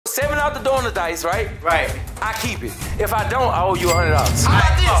7 out the door on the dice, right? Right. I keep it. If I don't, I owe you $100.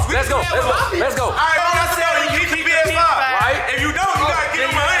 Let's go. Let's go. All right, all I said, you keep PS5. Right? If you don't, you gotta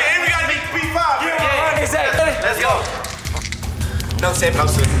give him money, and we gotta make P5. Yeah, exactly. Let's go. No sip, no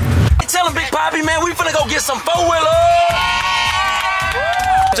sip. Tell him, Big Poppy, man, we finna go get some four-wheelers.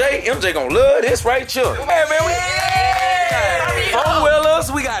 MJ gonna love this right here. Hey, man, we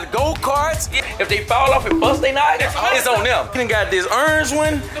four-wheelers, we got go-karts. If they fall off and bust they knock, it's on them. We got this orange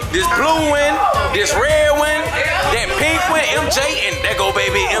one, this blue one, this red one, that pink one, MJ, and there go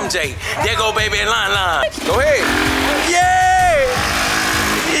baby MJ. There go baby Line. Go ahead. Yeah!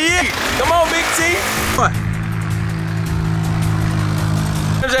 Yeah! Come on, Big T. Come on.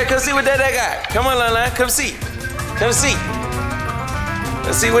 MJ, come see what that got. Come on, Line, come see. Come see.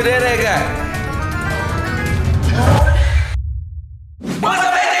 Let's see what that got. What's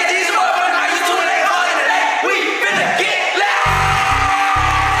up, AJG's motherfucker? How you doing? They calling today. We finna get loud.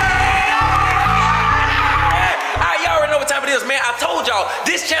 Alright, y'all already know what time it is, man. I told y'all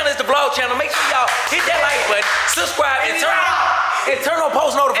this channel is the vlog channel. Make sure y'all hit that like button, subscribe, and turn on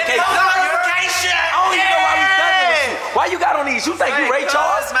post notifications. I don't even know why we done this. Why you got on these? You think you Ray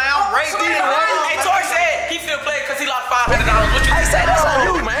Charles? Man, I'm Ray Charles. Hey, Tori said he still playing because he lost $500. What you Hey, say that's on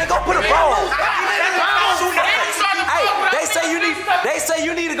you, man. Go put a phone. Hey, they say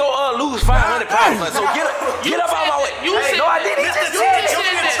you need to go lose 500 pounds. So get up out my way. No, I didn't. He just said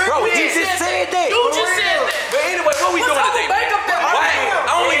that. Bro, he just said that. You just said that. But anyway, what we doing today, man?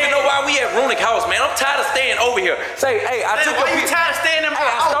 I don't even know why we at Runick house, man. I'm tired of staying over here. Say, hey, I took your Why you tired of staying in my I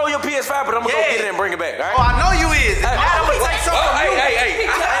house? stole your PS5, but I'm gonna go get it and bring it back, all right? Oh, I know you is. Hey, I'm gonna take something from you. hey.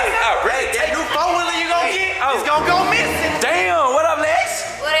 That new four-wheeler you gonna get, it's gonna go missing. Damn, what up next?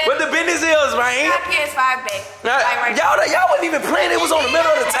 What the business is, man? Got PS5 back. Y'all wasn't even playing. It was on the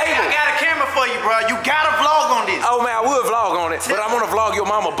middle of the table. I got a camera for you, bro. You gotta vlog on this. Oh, man, I would vlog on it, but I'm gonna vlog your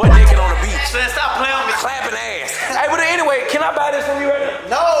mama butt naked on the beach. Son, stop playing with me. Clapping ass. Hey, but anyway, can I buy this from you right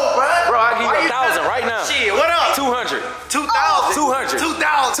now? No, bro. Bro, I'll give you 1,000 right now. Shit, what up? 200. 2,000. 200.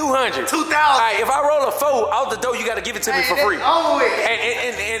 2,000. 200. 2,000. All right, if I roll a 4 out the door, you gotta give it to me for free. Oh,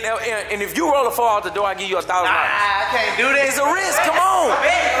 And if you roll a 4 out the door, I give you $1,000. I can't do that. It's a risk. Come on.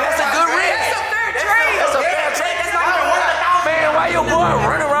 That's a good risk. That's a fair trade. That's a fair trade. That's not even worth $1,000. Man, why your boy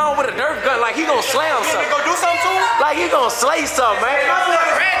running around with a Nerf gun like he gonna slam something? Go do something to him? Like he gonna slay something, man. I'm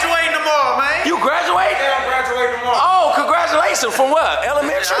graduating tomorrow, man. You graduate? Yeah, I'm graduating tomorrow. Oh, congratulations. From what?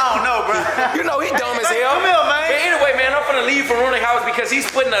 Elementary? I don't know, bro. You know he dumb as hell. Come here, man. But anyway, man, I'm finna leave from Runick house because he's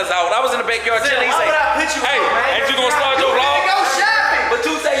putting us out. I was in the backyard chilling. He Why say, would I put you hey, on, man? ain't you gonna start your vlog? Go shopping. But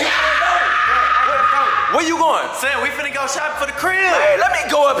you say you finna go. Where you going? Son, we finna go shopping for the crib. Hey, let me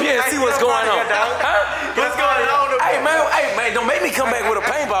go up here and see what's going on. Huh? What's going on? Hey, man, don't make me come back with a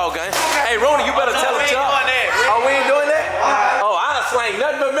paintball gun. Hey, Ronnie, you better tell him, Chuck. Oh, we ain't doing that? Oh, I slang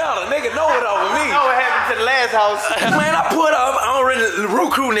nothing but metal. Nigga know it over me. You know what happened to the last house. Man, I put up on the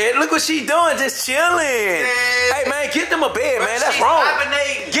root crew net. Look what she doing, just chilling. Hey, man, get them a bed, man. That's wrong.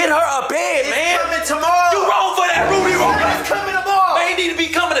 Get her a bed, man. Coming tomorrow. You wrong for that, Ruby. Wrong. It's coming tomorrow. Man, need to be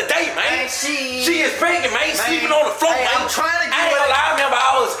coming today, man. She is pregnant, man. Sleeping on the floor, man. I'm trying to I ain't gonna lie, I remember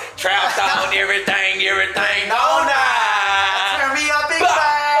I was trapped out and everything. No, nah. Turn me up, big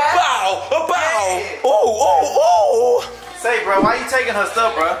five. Bow. Oh. Say, bro, why you taking her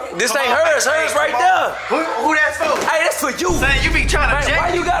stuff, bro? This ain't hers. Hers right there. Who that's for? Hey, that's for you. Son, you be trying to Man,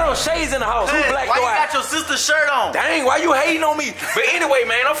 why you got on shades in the house? Who black Why do you I? got your sister's shirt on? Dang, why you hating on me? But anyway,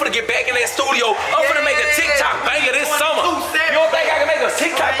 man, I'm finna get back in that studio. I'm finna make a TikTok banger this summer. You don't think I can make a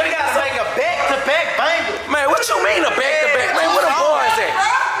TikTok banger? You gotta make a back-to-back banger. Man, what you mean a back-to-back? Man, where them boys at?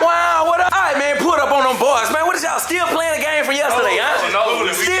 Wow, what up? All right, man, put up on them boys. Man, what is y'all still playing the game from yesterday, huh?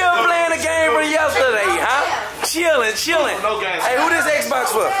 Still playing the game from yesterday, huh? Chilling. Hey, who this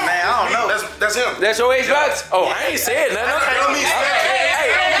Xbox for? Man, I don't know. That's him. That's your Xbox? Oh, I ain't said nothing.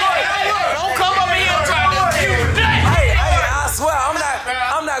 Hey, Don't come up here trying to steal. I swear,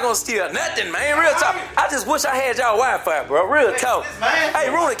 I'm not gonna steal nothing, man. Real talk. I just wish I had y'all Wi-Fi, bro. Real talk. Hey,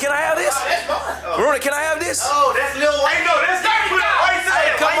 Rooney, can I have this? Rooney, can I have this? Oh, that's Lil Wayne. No, that's not put up.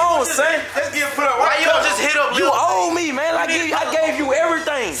 Hey, come on, son. Let's get put up. Why you don't just hit up You Lil owe me, man. I gave you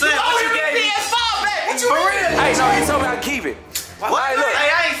everything. Son, what you gave me? What you mean? Hey, no, he told me I'd keep it. What? Hey, look. Hey,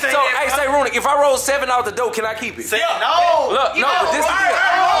 I ain't saying So, that. hey, say, Rooney, if I roll 7 out the door, can I keep it? No. Look, no, but this the deal.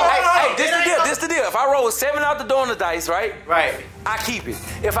 Hey, this the deal. Hey, This the deal. If I roll 7 out the door on the dice, right? Right. I keep it.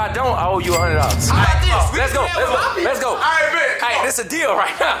 If I don't, I owe you $100. Let's go. All right, man. Hey, this a deal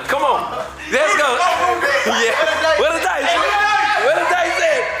right now. Come on. Let's go. Yeah. Where the dice? Where the dice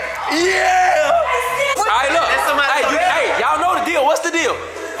at? Yeah. All right, look. Hey, y'all know the deal. What's the deal?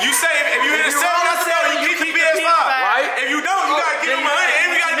 You say if you hit a 7 on the 7, you keep the PS5. Right. If you don't, you gotta give him money,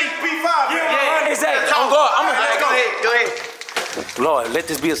 and we gotta make Lord, let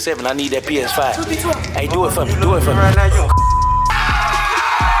this be a 7. I need that PS5. Hey, do it for me. Do it for me. Right now, you.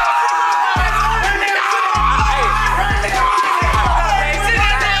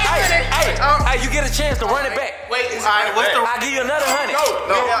 Hey, you get a chance to run it back. Wait, all right, what's the... I'll give you another 100.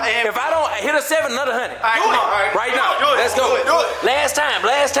 No. If I don't hit a 7, another 100. All right, come on. Right now. Let's go. Do it. Last time.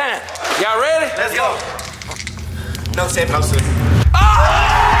 Y'all ready? Let's go. No 7, no 6.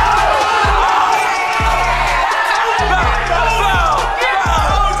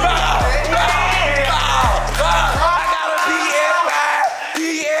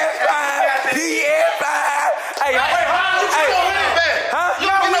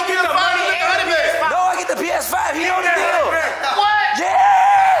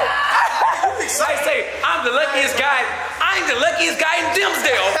 The luckiest guy in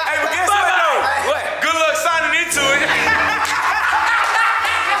Dimsdale. Hey, but guess what though? What? Good luck signing into it.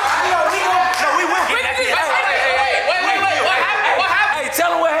 We will get that. Wait. What happened? Hey,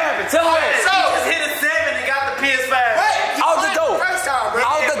 tell him what happened. So, he just hit a 7 and got the PS5. Out the door. First time, bro.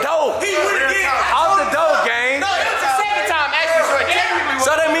 Out the door. He went again. Out the door, gang. No, it was the second time, actually.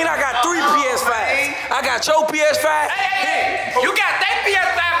 So that mean I got 3 PS5s. I got your PS5. Hey, you got that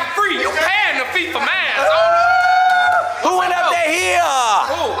PS5 for free. You paying the fee for mine. Who went up there here?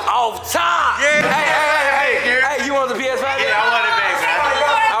 Who? Off top. Yeah. Hey, you want the PS5? Yeah, I want it back,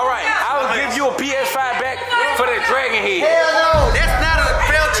 man. All right, I will give you a PS5 back for that Dragon Head. Hell no, that's not a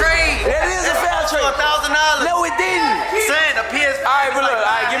fair trade. That is a fair trade. $1,000. No, it didn't. Saying the PS5. All right, but look, all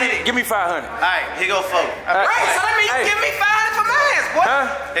right, give me 500. All right, here go 4. Right, so that means you give me 5 for mine. What? Huh?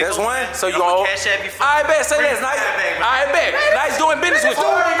 That's one. So you gonna gonna cash out before. I bet. Say this. Nice. I bet. Nice doing business with you.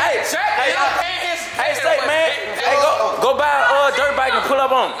 Hey, say man. Hey, go buy a dirt bike and pull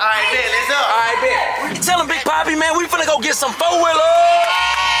up on him. All right, man, let's go. All right, bet. Tell him, Big Poppy, man, we finna go get some 4-wheelers.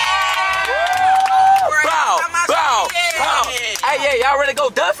 Bow. Hey, y'all ready to go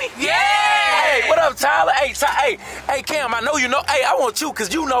Duffy? Yeah. Hey, what up, Tyler? Hey, Cam, I know you know. Hey, I want you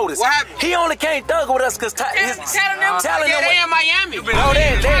because you know this. What happened? He only can't thug with us because Telling them they in Miami. No,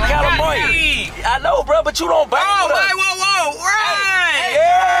 they in California. I know, bro, but you don't bang with us. Whoa. Right.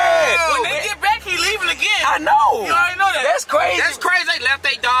 Yeah. When they get back, he leaving again. I know. You already know that. That's crazy. That's crazy. They left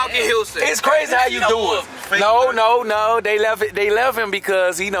their dog in Houston. It's crazy how you do it. No. They left him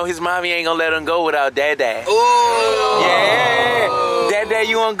because he know his mommy ain't gonna let him go without Dad. Oh. Yeah. Dad,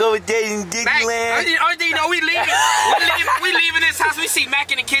 you wanna go with Daddy in Disneyland? Only thing you know, we leaving this house. We see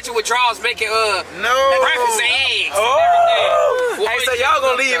Mac in the kitchen with draws making breakfast and eggs. Oh. Hey, so y'all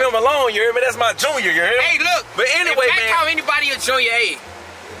gonna leave him alone? You hear me? That's my junior. You hear me? Hey, look. But anyway, if man. call anybody a junior, hey,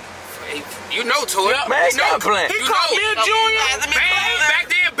 you know to it. Man, stop playing. He called me a junior. Back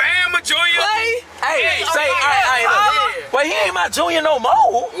then, Bam a junior. Hey, say, well, he ain't my junior no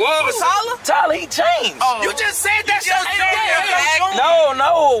more. Whoa, Tyler, he changed. You just said that's your junior.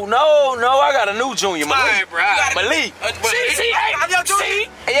 No, I got a new junior, Malik. Malik. See, I'm your junior.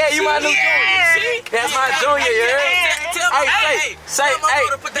 Yeah, you my new junior. See? That's my junior, you heard? Hey, say,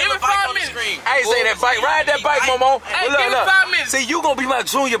 give me 5 minutes. Hey, say that bike, ride that bike, Momo. Hey, give me 5 minutes. See, you gonna be my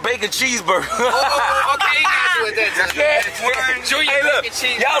junior bacon cheeseburger. Okay, he got you with that. Junior bacon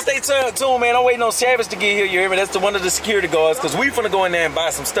cheese. Y'all stay tuned, man. I'm waiting on Savage to get here, you hear me? That's one of the security guards, because we finna go in there and buy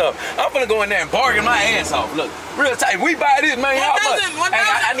some stuff. I'm finna go in there and bargain my ass off. Look, real tight. We buy this, man. How much? Hey,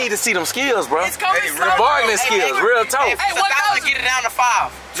 I need to see them skills, bro. It's coming real bargaining skills, real talk. Hey, what $1 get it down to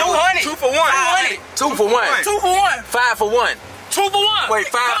 5? 200. 2 for 1. 2 for 1. 2 for 1. 5 for 1. 2 for 1. Wait,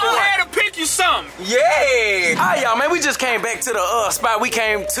 5 for 1. Go ahead and pick you something. Yeah. Hi, y'all, man. We just came back to the spot we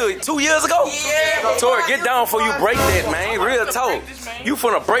came to 2 years ago. Yeah. Tori, get down before you break that, man. Real talk. You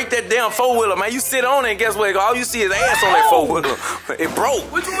finna break that damn 4-wheeler, man. You sit on it and guess what? All you see is ass on that 4-wheeler. It broke.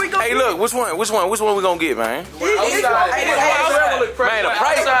 Which one we gonna get? Hey, look, which one we gonna get, man? Man, the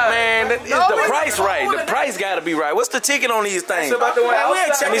price, man, the price right. The price gotta be right. What's the ticket on these things?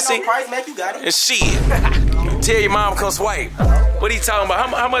 Let me see. It's shit. Tell your mom come swipe. What are you talking about?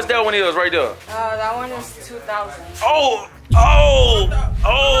 How much that one is right there? That one is 2,000. Oh,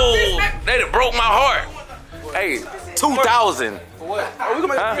 that done broke my heart. Hey, 2,000. For what?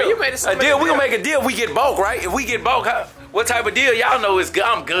 You made a deal. We gonna make a deal. We get bulk, right? If we get bulk, what type of deal? Y'all know it's good.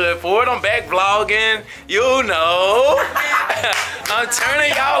 I'm good for it. I'm back vlogging. You know. I'm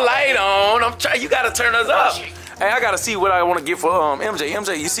turning y'all light on. You gotta turn us up. Hey, I gotta see what I want to get for MJ.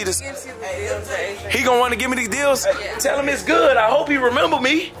 MJ, you see this? He gonna want to give me these deals? Tell him it's good. I hope he remember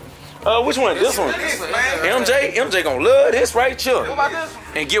me. Which one? This one. MJ gonna love this right here.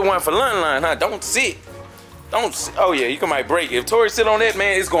 And get one for Lun Line, huh? Don't sit. Don't. Oh yeah, you can might break it. If Tori sit on that,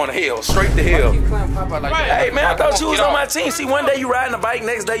 man, it's going to hell, straight to hell. Hey man, I thought you was on my team. See, one day you riding the bike,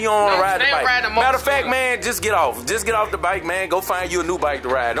 next day you don't want to ride the bike. Matter of fact, man, just get off. Just get off the bike, man. Go find you a new bike to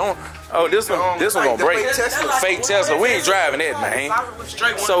ride. Don't. Oh, this one gonna break. Fake Tesla. We ain't driving that, man.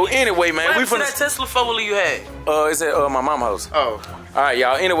 So anyway, man, we finna. That Tesla 4-wheeler you had? It's at my mama's house. Oh. All right,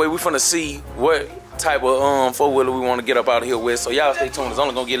 y'all. Anyway, we finna see what type of 4-wheeler we want to get up out of here with. So y'all stay tuned. It's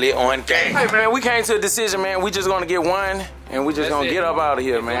only gonna get lit on game. Hey man, we came to a decision, man. We just gonna get one, and we just gonna get up out of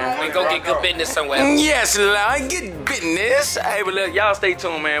here, man. We go get good business somewhere. Yes, Lord, get business. Hey, but look, y'all stay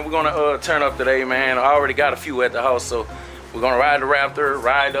tuned, man. We're gonna turn up today, man. I already got a few at the house, so we're gonna ride the Raptor,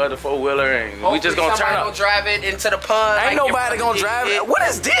 ride the other 4-wheeler, and we just gonna turn up. Gonna drive it into the pond. Ain't nobody gonna drive it. What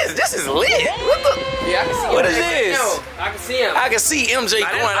is this? This is lit. What the? Yeah, I can see him. What is this? I can see him. I can see MJ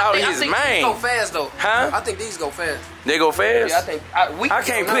going out of his I think mind. these go fast though. Huh? I think these go fast. They go fast? Yeah, I think I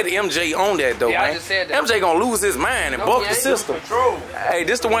can't put MJ on that though, yeah, man. I just said that. MJ gonna lose his mind and buck the system. Hey,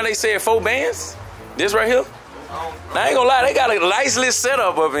 this the one they said 4 bands? This right here? Now I ain't gonna lie, they got a nice little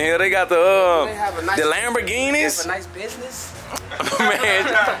setup up in here. They got the Lamborghinis. They have a nice business.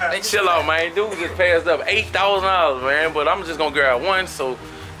 Man, chill out, man. Dude just passed up $8,000, man. But I'm just gonna grab one, so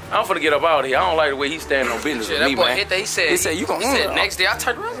I'm finna get up out of here. I don't like the way he's standing on business with me, man. He said you gonna. He said next day I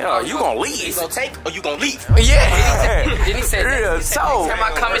turned around. Yeah, you gonna leave? You gonna take or you gonna leave? Yeah. Then he said, next time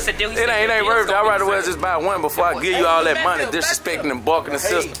I come, he said, it ain't worth it. I'd rather well just buy one before I give you all that money, disrespecting and bulking the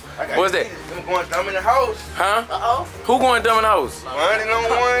system. What's that? I'm going dumb in the house. Huh? Who going dumb in the house? 1 on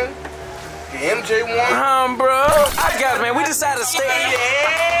 1. MJ one. Bro. I got it, man. We decided to stay.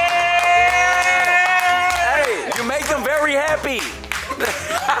 Hey, you make them very happy.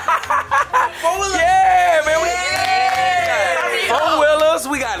 Yeah, man. We 4-wheelers.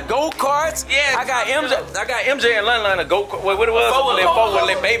 We got go-karts. Yeah. I got MJ and Lun a go-kart. What it was?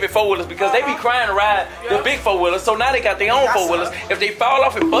 4-wheeler, baby 4-wheelers, because they be crying to ride the big 4-wheelers. So now they got their own 4-wheelers. If they fall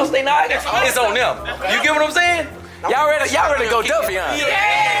off and bust they knock, it's on them. You get what I'm saying? Y'all ready to go Duffy, huh?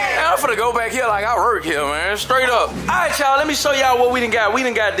 Yeah! I'm finna go back here like I work here, man. Straight up. Alright, y'all, let me show y'all what we done got. We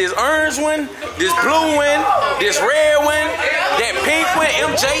done got this orange one, this blue one, this red one, that pink one,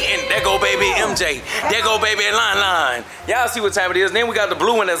 MJ, and there go baby MJ. There go baby Line. Y'all see what time it is. Then we got the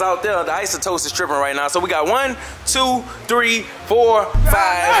blue one that's out there. The isotopes is tripping right now. So we got 1, 2, 3, 4,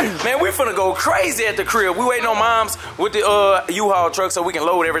 5. Man, we finna go crazy at the crib. We waiting on moms with the U-Haul truck so we can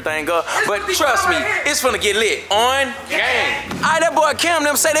load everything up. But trust me, it's finna get lit on game. Alright, that boy Cam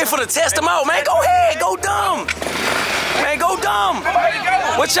them say they finna test them out, man. Go ahead, go dumb. Man, go dumb.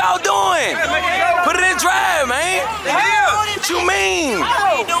 What y'all doing? Put it in drive, man. What you mean?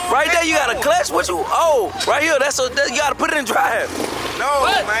 Right there, you got a clutch. What you? Oh, right here. You gotta put it in drive. No,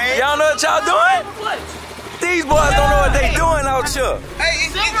 man. Y'all know what y'all doing? These boys don't know what they doing out here.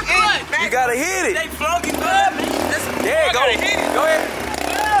 Hey, you gotta hit it. They flogging good. Yeah, go ahead.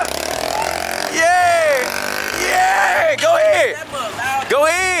 Yeah, go ahead. Go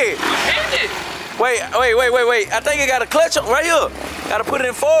ahead. Wait. I think it got a clutch right here. Gotta put it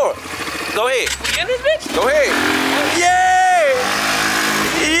in forward. Go ahead. In this bitch? Go ahead. Yeah.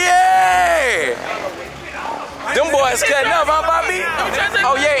 Them boys cutting up, huh, Bobby?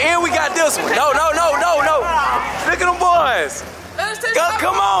 Oh yeah, and we got this one. No. Look at them boys.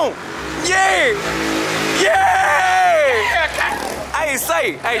 Come on. Yeah.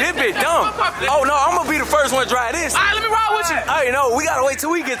 Hey, this bitch dumb. Oh no, I'm gonna be the first one to try this. Alright, let me ride with you. Hey, no, we gotta wait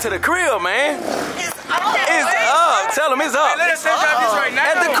till we get to the crib, man. It's up. Tell them it's up. let us drive this right now.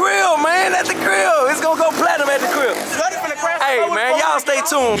 At the crib, man. At the crib. It's gonna go platinum at the crib. Hey, man, y'all stay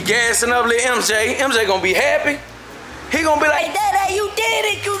tuned. Gassing up little MJ. MJ gonna be happy. He gonna be like, hey, Daddy, you did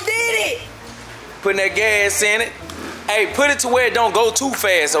it. Putting that gas in it. Hey, put it to where it don't go too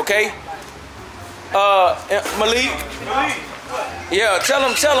fast, okay? Malik. Yeah, tell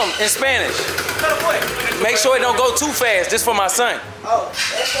him in Spanish. Make sure it don't go too fast. This for my son.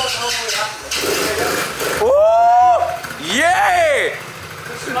 Ooh, yeah.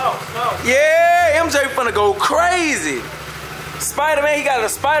 Yeah, MJ finna go crazy. Spider-Man, he got a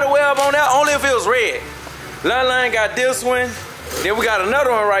spider web on there, only if it was red. Lun got this one. Then we got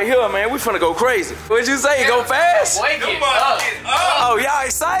another one right here, man. We finna go crazy. What'd you say? Go fast? Oh, y'all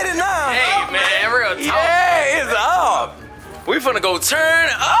excited now? Hey, man, real talk. Yeah, it's up. We finna go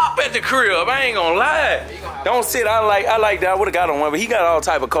turn up at the crib. I ain't gonna lie. Don't sit. I like that. I would've got on one, but he got all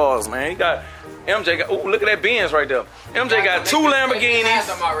type of cars, man. MJ got. Ooh, look at that Benz right there. MJ got 2 Lamborghinis,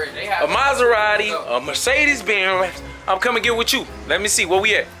 a Maserati, a Mercedes Benz. I'm coming get with you. Let me see where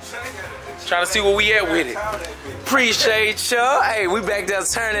we at. Trying to see where we at with it. Appreciate y'all. Hey, we back there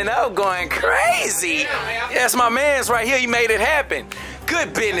turning up, going crazy. That's my man's right here. He made it happen.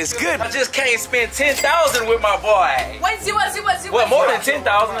 good business, good. I just can't spend 10,000 with my boy. Wait, see what? Well, more than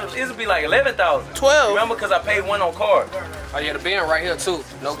 10,000. It'll be like 11,000. 12. Remember, because I paid one on card. Oh yeah, the bin right here too.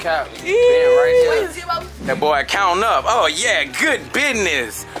 No cap. Bin right here. That boy counting up. Oh yeah, good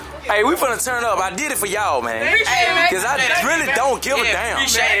business. Hey, we finna turn up. I did it for y'all, man. Cause I really don't give a damn.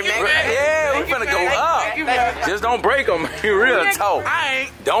 Yeah, we finna go up. Just don't break them. Real talk.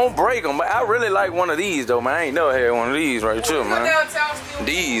 Don't break them. I really like one of these though, man. I ain't never had one of these right here, man.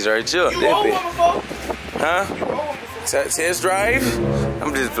 These right here. Huh? Test drive?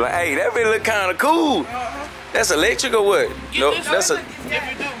 I'm just like, hey, that bit look kind of cool. That's electric or what? No, that's a.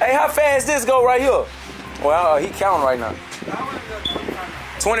 Hey, how fast this go right here? Well, he counting right now.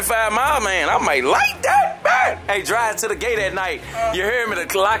 25 miles, man. I might like that, man. Hey, drive to the gate at night. You hear me?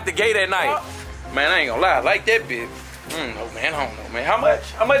 To lock the gate at night. Man, I ain't gonna lie. I like that bit. No, man. I don't know, man. How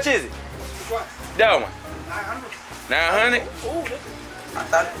much? How much is it? That one. 900. 900? I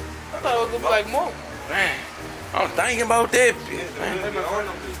thought it would be like more. Man, I'm thinking about that bit, man.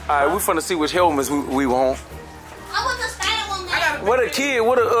 All right, we finna see which helmets we want. I want the Spider one there. What a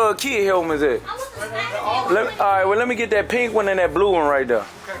kid helmet is that? All right, well let me get that pink one and that blue one right there.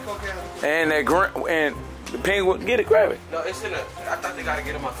 And that green and the pink one. Get it, grab it. No, it's in the. I thought they gotta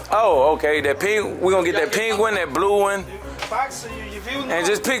get them out. Oh, okay. That pink. We're gonna get that pink one, that blue one, and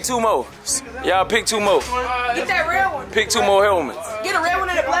just pick 2 more. Y'all pick 2 more. Get that red one. Pick 2 more helmets. Get a red one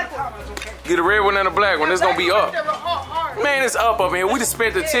and a black one. Get a red one and a black one. It's gonna be up. Man, it's up here. We just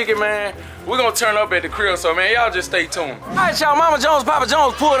spent the ticket, man. We're gonna turn up at the crib, so man, y'all just stay tuned. All right, y'all. Mama Jones, Papa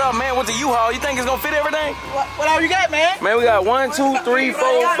Jones pulled up, man, with the U-Haul. You think it's gonna fit everything? What all you got, man? Man, we got 1, 2, 3,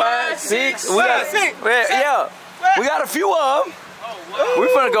 4, 5, 6. We got 6. Yeah, we got a few of them. We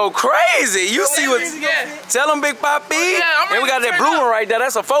finna go crazy. You see what? Tell them, Big Papi. And we got that blue one right there.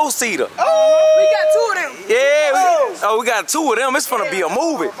 That's a 4-seater. Oh, we got 2 of them. Yeah. We got 2 of them. It's finna be a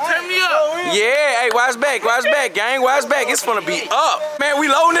movie. Turn me up. Yeah. Hey, watch back, gang. Watch back. It's finna be up. Man, we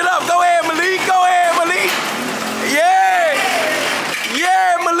loading it up. Go ahead, Malik. Go ahead, Malik. Yeah.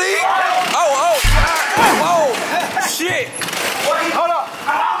 Yeah, Malik. Oh. Shit. Hold up.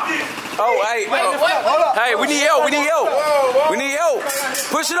 Oh, hey. Hold up. Hey, we need help. We need help.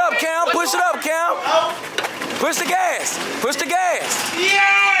 Push it up, Cam. Push it up, Cam. Push the gas.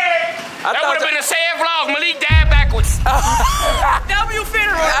 Yeah! That would have been a sad vlog. Malik died backwards. W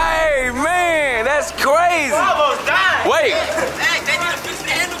funeral. Hey, man, that's crazy. Almost died. Wait. Hey, they need to fix the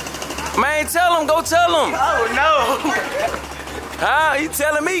handle. Man, tell him. Go tell him. Oh, no. Huh? You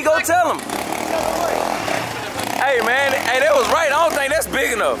telling me? Go tell him. Hey, man. Hey, that was right. I don't think that's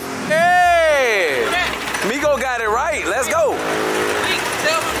big enough. Hey. Migo got it right. Let's go.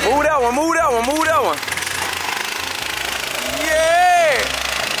 Move that one. Yeah.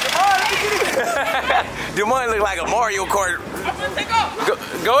 Demone look like a Mario Kart.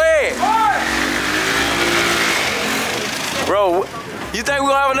 Go ahead. Bro, you think we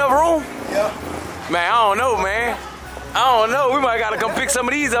gonna have enough room? Yeah. Man, I don't know, man. I don't know. We might gotta come pick some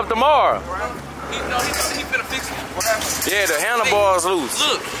of these up tomorrow. He finna fix it. What happened? Yeah, the handlebars loose.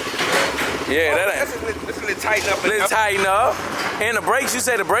 Look. Yeah, that ain't. Let's tighten up. Let's tighten up. And the brakes, you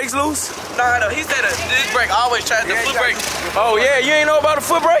say the brakes loose? No, he said this brake always tries the foot brake. Oh yeah, you ain't know about the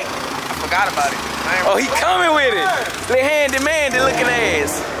foot brake? I forgot about it. Oh, he coming with it. Little handy-mandy looking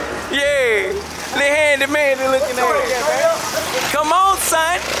ass. Yeah, little handy-mandy looking ass. Come on,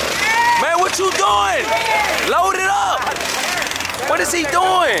 son. Man, what you doing? Load it up. What is he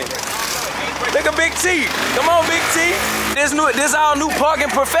doing? Look at Big T. Come on, Big T. This our new parking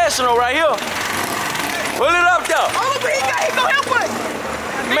professional right here. Pull it up, though. Oh, look, he gonna help us.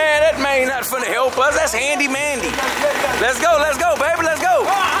 Man, that man not finna help us. That's handy-mandy. Let's go, baby. Let's go.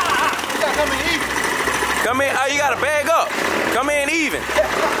 Come in. Oh, you gotta bag up. Come in even.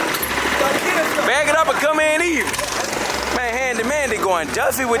 Bag it up and come in even. Man, handy-mandy going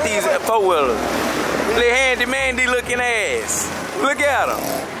Duffy with these 4-wheelers. Little handy-mandy looking ass. Look at him.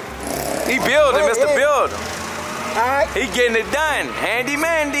 He building, Mr. Builder. He getting it done.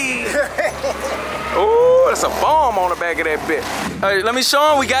 Handy-mandy. Oh, that's a bomb on the back of that bit. Hey, let me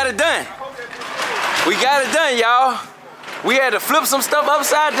show him we got it done. We got it done, y'all. We had to flip some stuff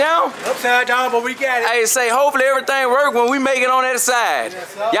upside down. Upside down, but we got it. Hey, say hopefully everything work when we make it on that side.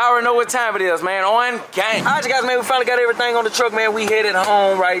 Y'all already know what time it is, man. On game. All right, guys, man, we finally got everything on the truck, man. We headed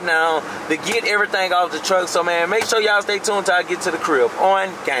home right now to get everything off the truck. So, man, make sure y'all stay tuned till I get to the crib.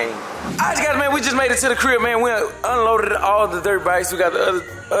 On game. All right, guys, man, we just made it to the crib, man. We unloaded all the dirt bikes. We got the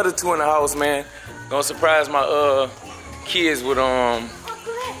other 2 in the house, man. Gonna surprise my kids with 2 of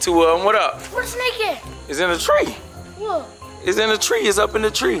them. What up? Where's Snake at? It's in the tree. Whoa. It's in the tree. It's up in the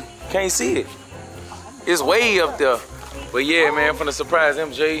tree. Can't see it. It's way up there. But yeah, man, I'm finna surprise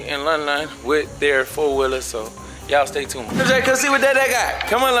MJ and Lun with their 4-wheeler, so y'all stay tuned. MJ, come see what that got.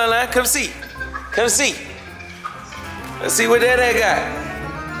 Come on, Lun, come see. Come see. Let's see what that got.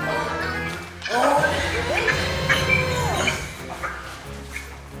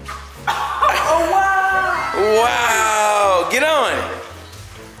 Oh, wow. Wow, get on it.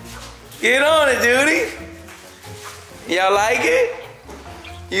 Get on it, duty. Y'all like it?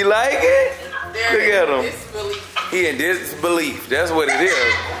 You like it? Look at him. He in disbelief. That's what it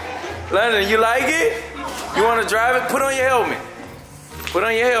is. London, you like it? You want to drive it? Put on your helmet. Put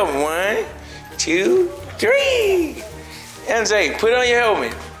on your helmet. 1, 2, 3. MJ, put on your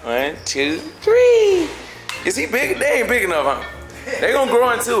helmet. 1, 2, 3. Is he big? They ain't big enough, huh? They gonna grow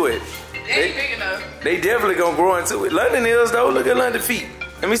into it. They ain't big enough. They definitely gonna grow into it. London is though. Look at London feet.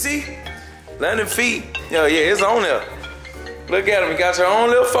 Let me see. London feet. Yo, yeah, it's on there. Look at him. He got your own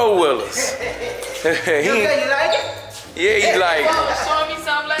little 4-wheelers. You like it? Yeah, he like it. Showing me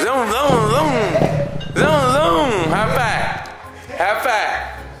something like Zoom, zoom, zoom. Zoom, zoom. High five. High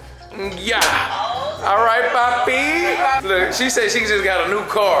five. Yeah. All right, Papi. Look, she said she just got a new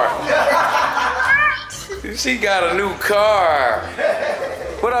car. She got a new car.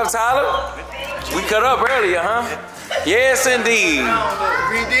 What up, Tyler? We cut up earlier, huh? Yes, indeed.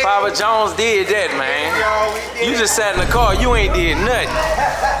 Papa Jones did that, man. You just sat in the car. You ain't did nothing.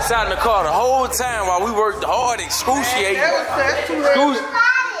 Sat in the car the whole time while we worked hard, excruciating.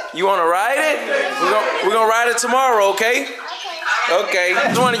 You want to ride it? We're gonna ride it tomorrow, okay? Okay.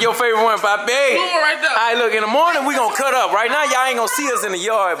 It's one of your favorite ones, Papi. Right there. All right, look, in the morning, we gonna cut up. Right now, y'all ain't gonna see us in the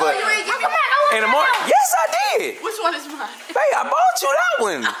yard, but in the morning, yes, I did. Which one is mine? Hey, I bought you that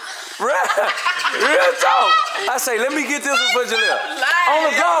one. Real talk. I say, let me get this one for Jaleel. On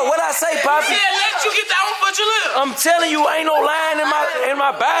the vlog, what I say, Poppy? Yeah, let you get that one for Jaleel. I'm telling you, ain't no line in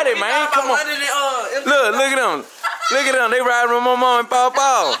my body, man. Come on. Look at them. Look at them. They riding with Mama and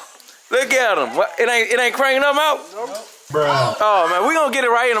Papa. Look at them. What, it ain't cranking them out? Bro. Oh man, we gonna get it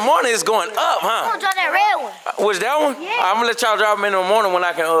right in the morning. It's going up, huh? I'm gonna drive that red one. Which that one? Yeah. I'm gonna let y'all drive them in the morning when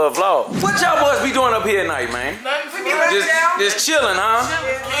I can vlog. What y'all boys be doing up here at night, man? Just chilling, huh?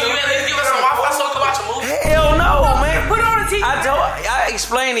 Give us some Wi-Fi so we can watch a movie. Hell no, man. Put it on the TV. I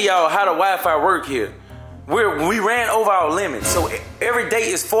explained to y'all how the Wi-Fi work here. We ran over our limit, so every day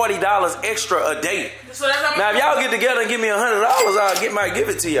is $40 extra a day. So that's how Now if y'all get together and give me $100, I'll give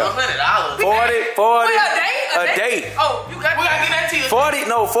it to y'all. $100. 40 a day? Oh, We gotta get that to you. 40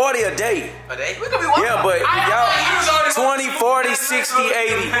 a day. A day? We could be one. Yeah, but y'all 20, 40, 60,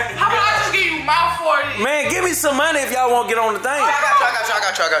 80. How about I just give you my 40? Man, give me some money if y'all won't get on the thing. I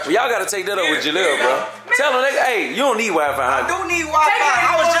got you. Y'all gotta take that up with Jaleel, bro. Tell them, hey, you don't need Wi-Fi, I huh? do need Wi-Fi.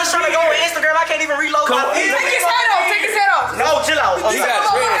 I was just trying to go on Instagram. I can't even reload Come my on. feed. Take his head off. Take his head off. No, chill out. You got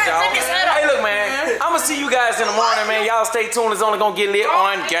dreads, y'all. Take his head off. Hey, look, man. I'm gonna see you guys in the morning, man. Y'all stay tuned. It's only gonna get lit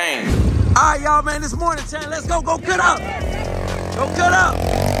on game. All right, y'all, man. This morning time. Let's go. Go cut up. Go cut up.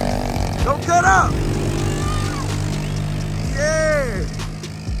 Go cut up. Yeah.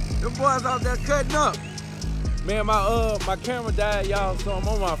 Them boys out there cutting up. Man, my camera died, y'all, so I'm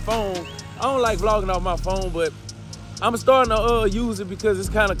on my phone. I don't like vlogging off my phone, but I'm starting to use it because it's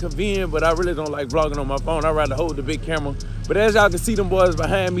kind of convenient, but I really don't like vlogging on my phone. I'd rather hold the big camera. But as y'all can see, them boys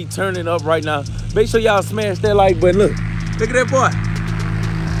behind me turning up right now. Make sure y'all smash that like button. Look at that boy.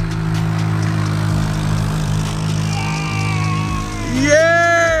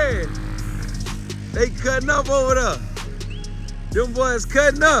 Yeah! They cutting up over there. Them boys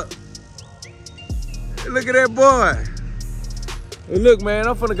cutting up. Look at that boy. Hey, look, man,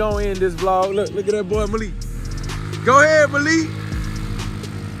 I'm finna go in this vlog. Look at that boy, Malik. Go ahead, Malik.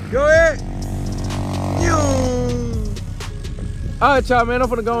 Go ahead. All right, y'all, man, I'm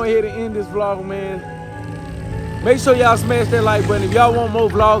finna go ahead and end this vlog, man. Make sure y'all smash that like button. If y'all want more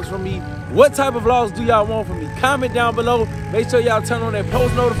vlogs from me, what type of vlogs do y'all want from me? Comment down below. Make sure y'all turn on that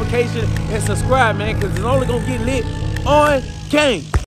post notification and subscribe, man, because it's only gonna get lit on game.